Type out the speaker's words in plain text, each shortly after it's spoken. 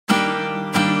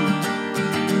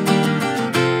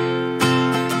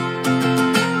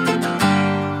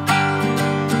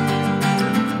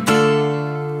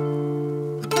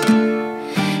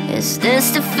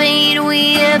fate we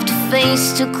have to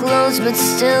face too close, but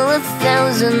still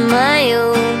 1,000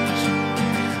 miles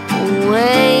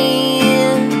away.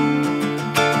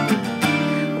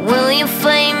 Will you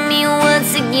find me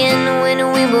once again when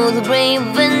we both brave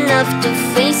enough to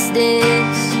face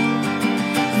this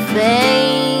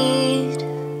fate?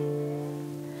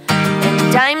 And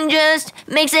time just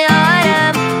makes it harder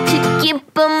to keep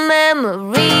a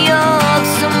memory of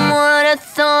someone I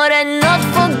thought I'd not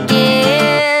forget.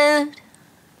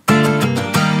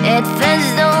 At first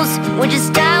those were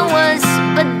just hours,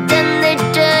 but then they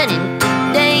turned into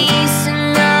days, and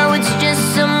now it's just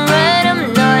some random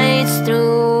nights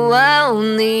throughout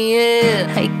the year.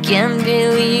 I can't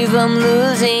believe I'm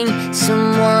losing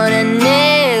someone I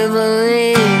never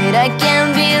had. I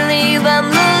can't believe I'm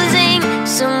losing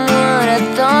someone I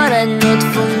thought I'd not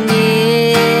forget.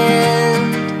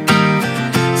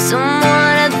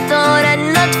 Someone I thought I'd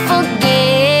not forget.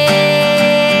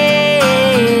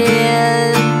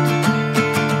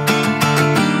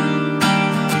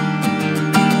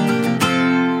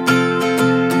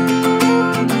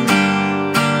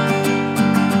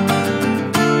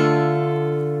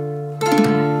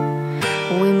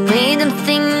 We made them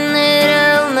think that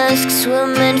our masks were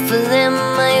meant for them.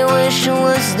 I wish it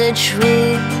was the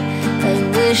truth. I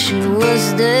wish it was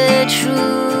the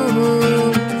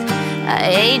truth. I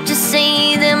hate to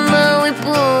say them, but we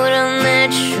put on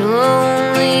that show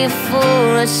only for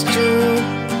us two.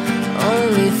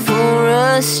 Only for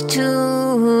us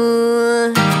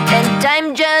two. And time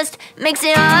just makes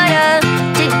it harder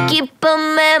to keep a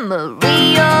memory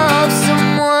of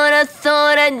someone I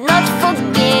thought I'd not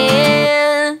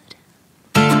forget.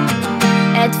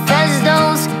 At first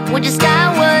those were just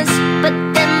hours, but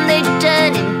then they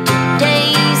turned into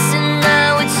days, and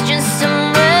now it's just some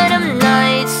random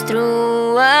nights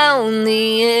throughout the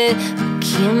year. I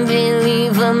can't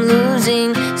believe I'm losing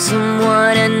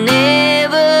someone I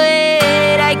never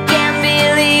had. I can't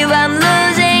believe I'm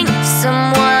losing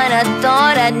someone I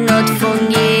thought I'd not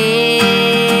forget.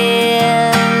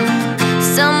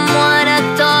 Someone I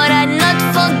thought I'd not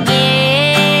forget.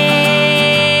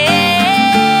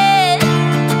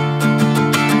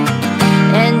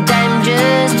 And time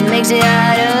just makes it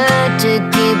harder to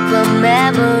keep a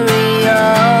memory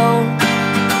of